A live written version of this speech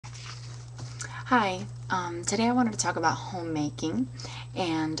Hi, today I wanted to talk about homemaking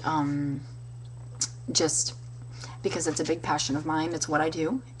and just because it's a big passion of mine. It's what I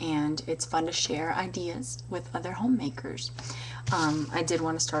do, and it's fun to share ideas with other homemakers. I did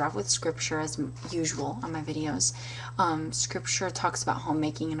want to start off with scripture as usual on my videos. Scripture talks about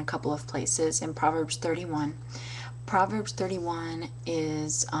homemaking in a couple of places in Proverbs 31. Proverbs 31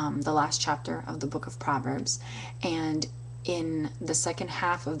 is the last chapter of the book of Proverbs, and in the second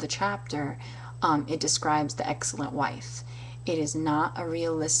half of the chapter, it describes the excellent wife. It is not a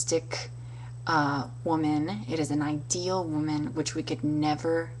realistic woman, it is an ideal woman, which we could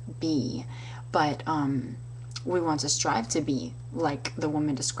never be, but we want to strive to be like the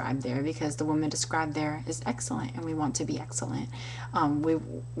woman described there, because the woman described there is excellent and we want to be excellent.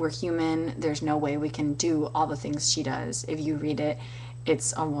 We're human. There's no way we can do all the things she does. If you read it,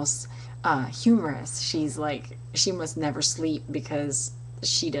 it's almost humorous. She's like, she must never sleep because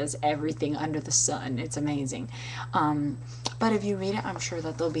she does everything under the sun. It's amazing. But if you read it, I'm sure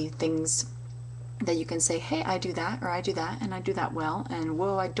that there'll be things that you can say, hey, I do that, or I do that, and I do that well, and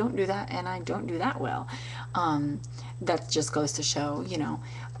whoa, I don't do that, and I don't do that well. That just goes to show,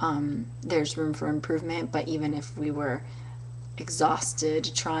 there's room for improvement, but even if we were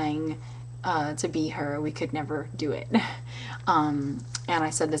exhausted trying to be her, we could never do it. And I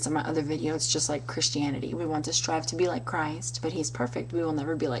said this in my other video, it's just like Christianity. We want to strive to be like Christ, but he's perfect. We will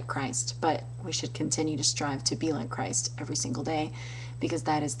never be like Christ, but we should continue to strive to be like Christ every single day, because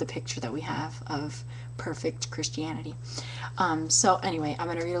that is the picture that we have of perfect Christianity. So anyway, I'm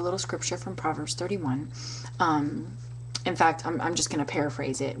going to read a little scripture from Proverbs 31. In fact, I'm just going to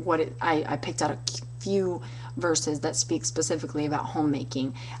paraphrase it. I picked out a few verses that speak specifically about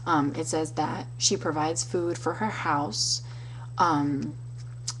homemaking. It says that she provides food for her house.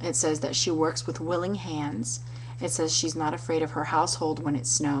 It says that she works with willing hands. It says she's not afraid of her household when it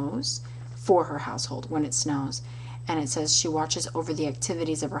snows, for her household when it snows. And it says she watches over the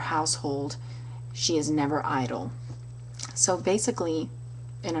activities of her household. She is never idle. So basically,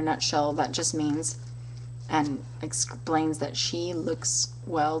 in a nutshell, that just means and explains that she looks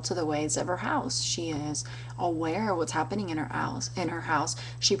well to the ways of her house. She is aware of what's happening in her house.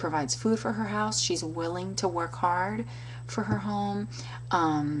 She provides food for her house. She's willing to work hard for her home,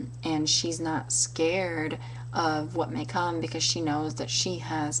 and she's not scared of what may come, because she knows that she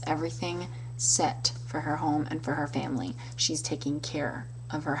has everything set for her home and for her family. She's taking care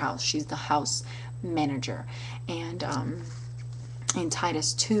of her house. She's the house manager. And in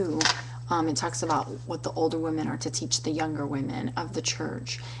Titus 2, it talks about what the older women are to teach the younger women of the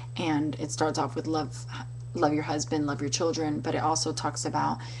church, and it starts off with love your husband, love your children, but it also talks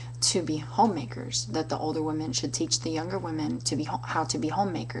about to be homemakers, that the older women should teach the younger women to be how to be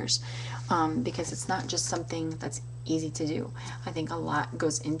homemakers, because it's not just something that's easy to do. I think a lot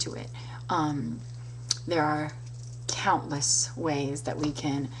goes into it. There are countless ways that we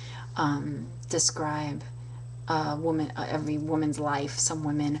can describe every woman's life. Some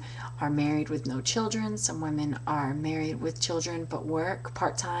women are married with no children. Some women are married with children but work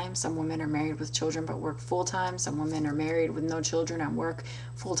part-time. Some women are married with children but work full-time. Some women are married with no children and work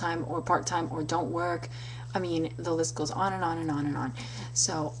full-time or part-time or don't work. I mean, the list goes on and on and on and on.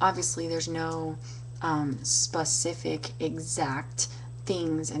 So obviously there's no specific exact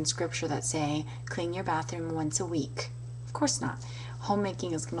things in scripture that say clean your bathroom once a week. Of course not.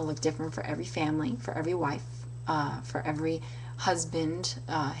 Homemaking is going to look different for every family, for every wife, for every husband.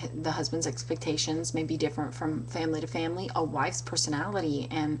 The husband's expectations may be different from family to family. A wife's personality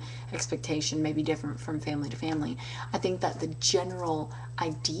and expectation may be different from family to family. I think that the general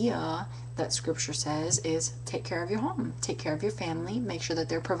idea that scripture says is take care of your home, take care of your family, make sure that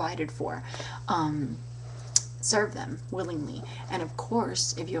they're provided for. Serve them willingly. And of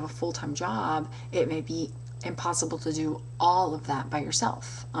course, if you have a full-time job, it may be impossible to do all of that by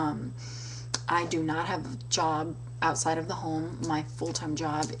yourself. I do not have a job outside of the home. My full-time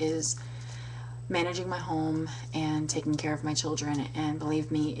job is managing my home and taking care of my children, and believe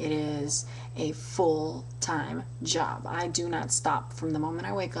me, it is a full-time job. I do not stop from the moment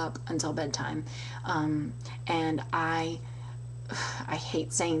I wake up until bedtime. And I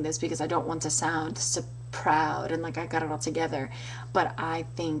hate saying this because I don't want to sound so proud and like I got it all together, but I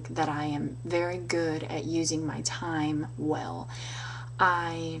think that I am very good at using my time well.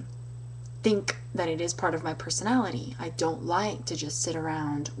 I think that it is part of my personality. I don't like to just sit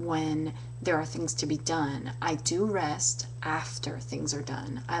around when there are things to be done. I do rest after things are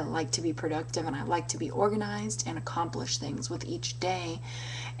done. I like to be productive, and I like to be organized and accomplish things with each day,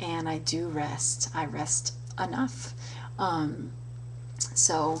 and I do rest. I rest enough.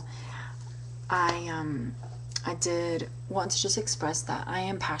 So I did want to just express that I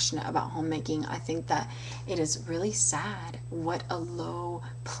am passionate about homemaking. I think that it is really sad what a low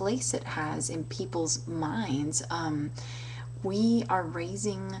place it has in people's minds. We are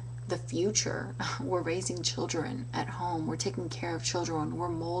raising the future. We're raising children at home. We're taking care of children. We're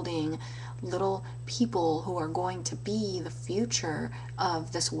molding little people who are going to be the future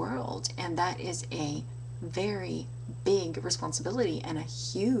of this world. And that is a very big responsibility and a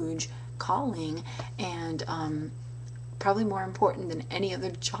huge calling, and probably more important than any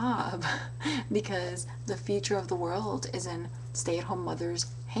other job because the future of the world is in stay-at-home mothers'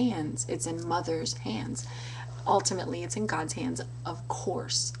 hands. It's in mothers' hands. Ultimately, it's in God's hands, of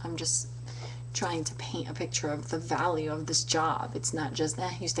course. I'm just trying to paint a picture of the value of this job. It's not just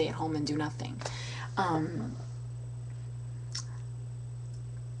that you stay at home and do nothing.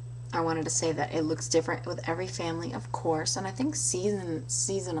 I wanted to say that it looks different with every family, of course, and I think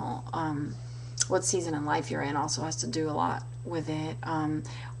seasonal, what season in life you're in also has to do a lot with it.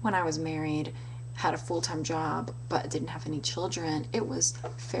 When I was married, had a full-time job, but didn't have any children, it was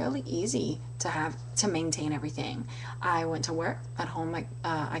fairly easy to maintain everything. I went to work at home.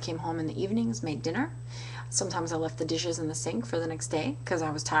 I came home in the evenings, made dinner. Sometimes I left the dishes in the sink for the next day because I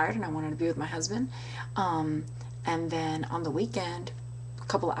was tired and I wanted to be with my husband. And then on the weekend, a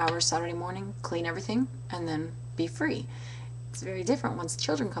couple of hours Saturday morning, clean everything, and then be free. It's very different once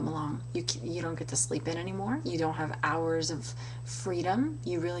children come along. You don't get to sleep in anymore. You don't have hours of freedom.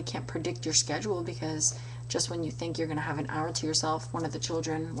 You really can't predict your schedule because just when you think you're going to have an hour to yourself, one of the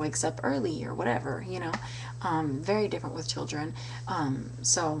children wakes up early or whatever, you know. Very different with children.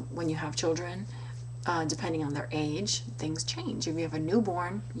 So when you have children, depending on their age, things change. If you have a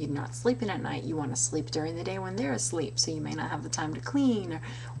newborn, you're not sleeping at night. You want to sleep during the day when they're asleep, so you may not have the time to clean or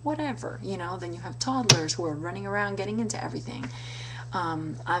whatever, you know. Then you have toddlers who are running around getting into everything.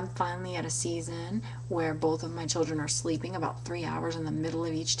 I'm finally at a season where both of my children are sleeping about 3 hours in the middle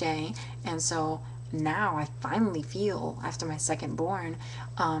of each day, and so now I finally feel, after my second born,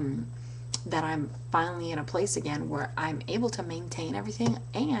 that I'm finally in a place again where I'm able to maintain everything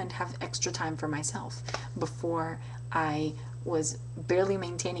and have extra time for myself. Before, I was barely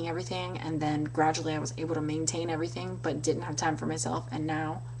maintaining everything, and then gradually I was able to maintain everything but didn't have time for myself, and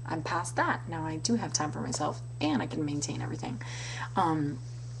now I'm past that. Now I do have time for myself and I can maintain everything.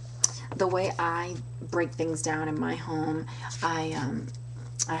 The way I break things down in my home, I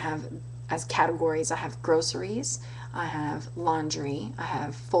have, as categories, I have groceries, I have laundry, I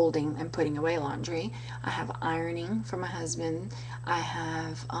have folding and putting away laundry, I have ironing for my husband, I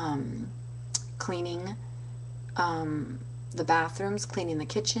have cleaning the bathrooms, cleaning the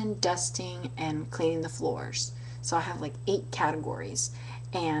kitchen, dusting, and cleaning the floors. So I have like 8 categories,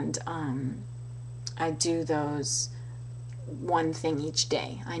 and I do those one thing each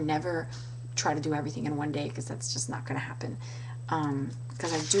day. I never try to do everything in one day because that's just not going to happen.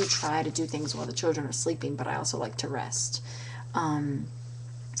 Because I do try to do things while the children are sleeping, but I also like to rest.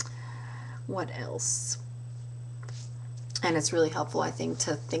 What else? And it's really helpful, I think,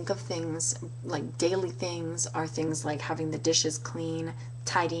 to think of things like daily things are things like having the dishes clean,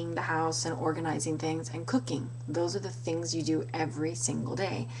 tidying the house and organizing things, and cooking. Those are the things you do every single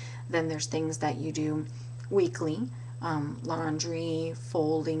day. Then there's things that you do weekly, laundry,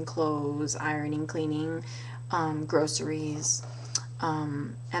 folding clothes, ironing, cleaning, groceries.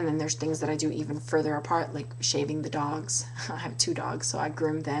 And then there's things that I do even further apart, like shaving the dogs. I have 2 dogs, so I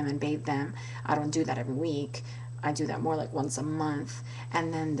groom them and bathe them. I don't do that every week. I do that more like once a month.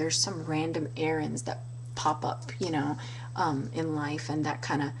 And then there's some random errands that pop up, you know, in life, and that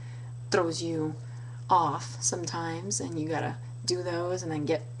kind of throws you off sometimes, and you gotta do those and then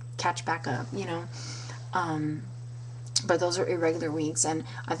catch back up, you know. But those are irregular weeks, and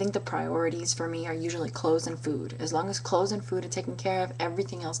I think the priorities for me are usually clothes and food. As long as clothes and food are taken care of,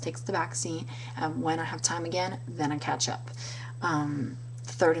 everything else takes the back seat. When I have time again, then I catch up.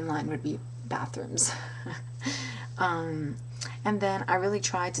 Third in line would be bathrooms. And then I really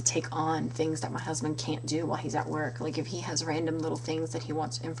try to take on things that my husband can't do while he's at work. Like if he has random little things that he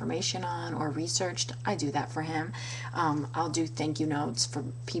wants information on or researched, I do that for him. I'll do thank you notes for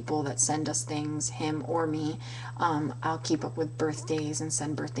people that send us things, him or me. I'll keep up with birthdays and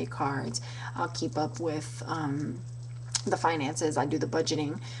send birthday cards. I'll keep up with the finances. I do the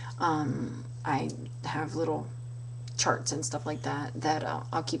budgeting. I have little charts and stuff like that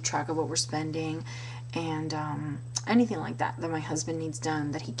I'll keep track of what we're spending, and anything like that my husband needs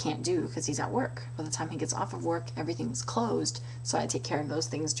done that he can't do because he's at work. By the time he gets off of work, everything's closed, so I take care of those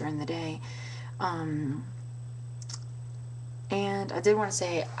things during the day. And I did want to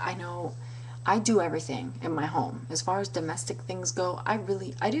say, I know I do everything in my home. As far as domestic things go, I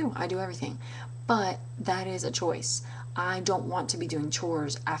do everything. But that is a choice. I don't want to be doing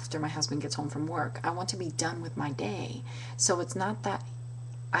chores after my husband gets home from work. I want to be done with my day. So it's not that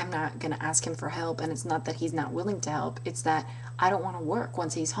I'm not going to ask him for help, and it's not that he's not willing to help. It's that I don't want to work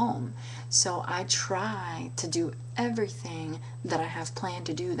once he's home. So I try to do everything that I have planned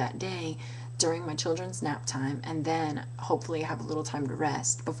to do that day during my children's nap time, and then hopefully I have a little time to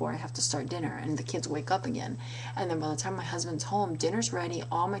rest before I have to start dinner and the kids wake up again. And then by the time my husband's home, dinner's ready,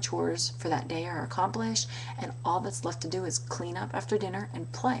 all my chores for that day are accomplished, and all that's left to do is clean up after dinner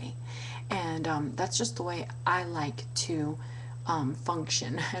and play. And that's just the way I like to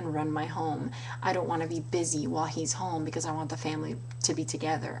function and run my home. I don't want to be busy while he's home because I want the family to be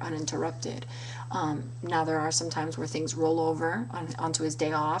together uninterrupted. Now there are some times where things roll over onto his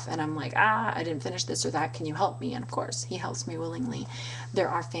day off, and I'm like, I didn't finish this or that, can you help me? And of course he helps me willingly. There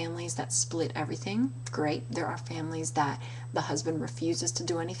are families that split everything. Great. There are families that the husband refuses to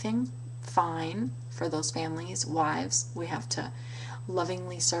do anything. Fine. For those families, wives, we have to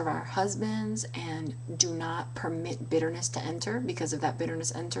lovingly serve our husbands and do not permit bitterness to enter, because if that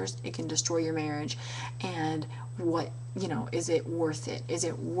bitterness enters, it can destroy your marriage. And what, is it worth it? Is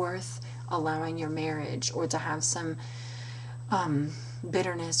it worth allowing your marriage, or to have some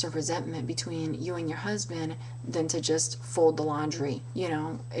bitterness or resentment between you and your husband, than to just fold the laundry?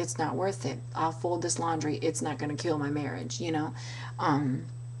 It's not worth it. I'll fold this laundry. It's not going to kill my marriage, and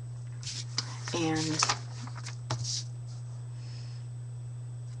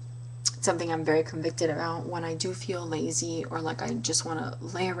something I'm very convicted about when I do feel lazy, or like I just want to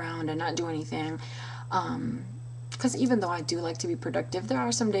lay around and not do anything. Because even though I do like to be productive, there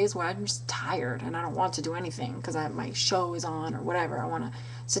are some days where I'm just tired and I don't want to do anything because my show is on or whatever. I want to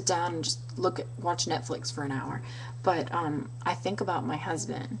sit down and just watch Netflix for an hour. But I think about my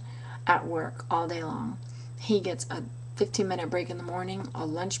husband at work all day long. He gets a 15-minute break in the morning, a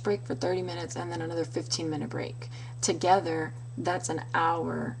lunch break for 30 minutes, and then another 15-minute break. Together, that's an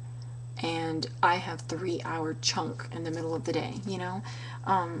hour, and I have 3-hour chunk in the middle of the day,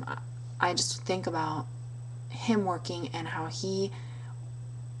 I just think about him working and how he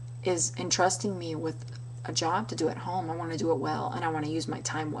is entrusting me with a job to do at home. I want to do it well, and I want to use my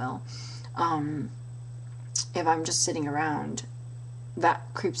time well. If I'm just sitting around, that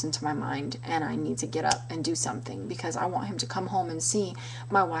creeps into my mind, and I need to get up and do something, because I want him to come home and see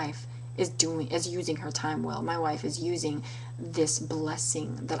my wife is using her time well. My wife is using this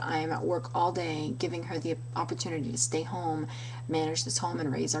blessing that I am at work all day, giving her the opportunity to stay home, manage this home,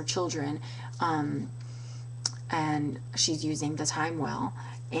 and raise our children. And she's using the time well.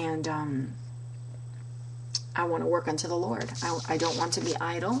 And I want to work unto the Lord. I don't want to be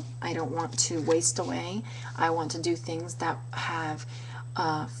idle. I don't want to waste away. I want to do things that have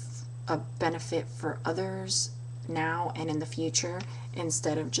a benefit for others now and in the future,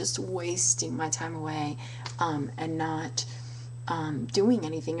 instead of just wasting my time away and not doing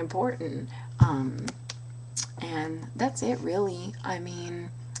anything important. And that's it, really. I mean,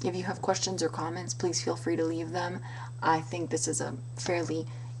 if you have questions or comments, please feel free to leave them. I think this is a fairly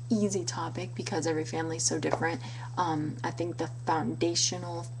easy topic because every family is so different. I think the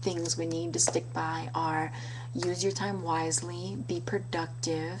foundational things we need to stick by are: use your time wisely, be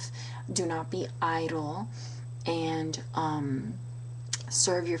productive, do not be idle, and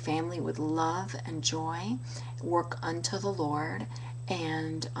serve your family with love and joy, work unto the Lord,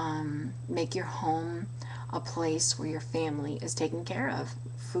 and make your home a place where your family is taken care of.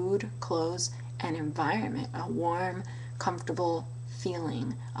 Food, clothes, and environment. A warm, comfortable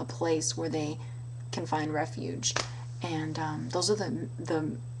feeling. A place where they can find refuge. And those are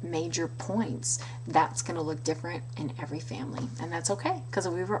the major points. That's going to look different in every family. And that's okay. Because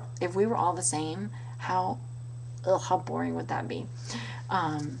if we were all the same, how boring would that be?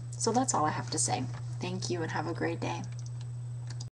 So that's all I have to say. Thank you and have a great day.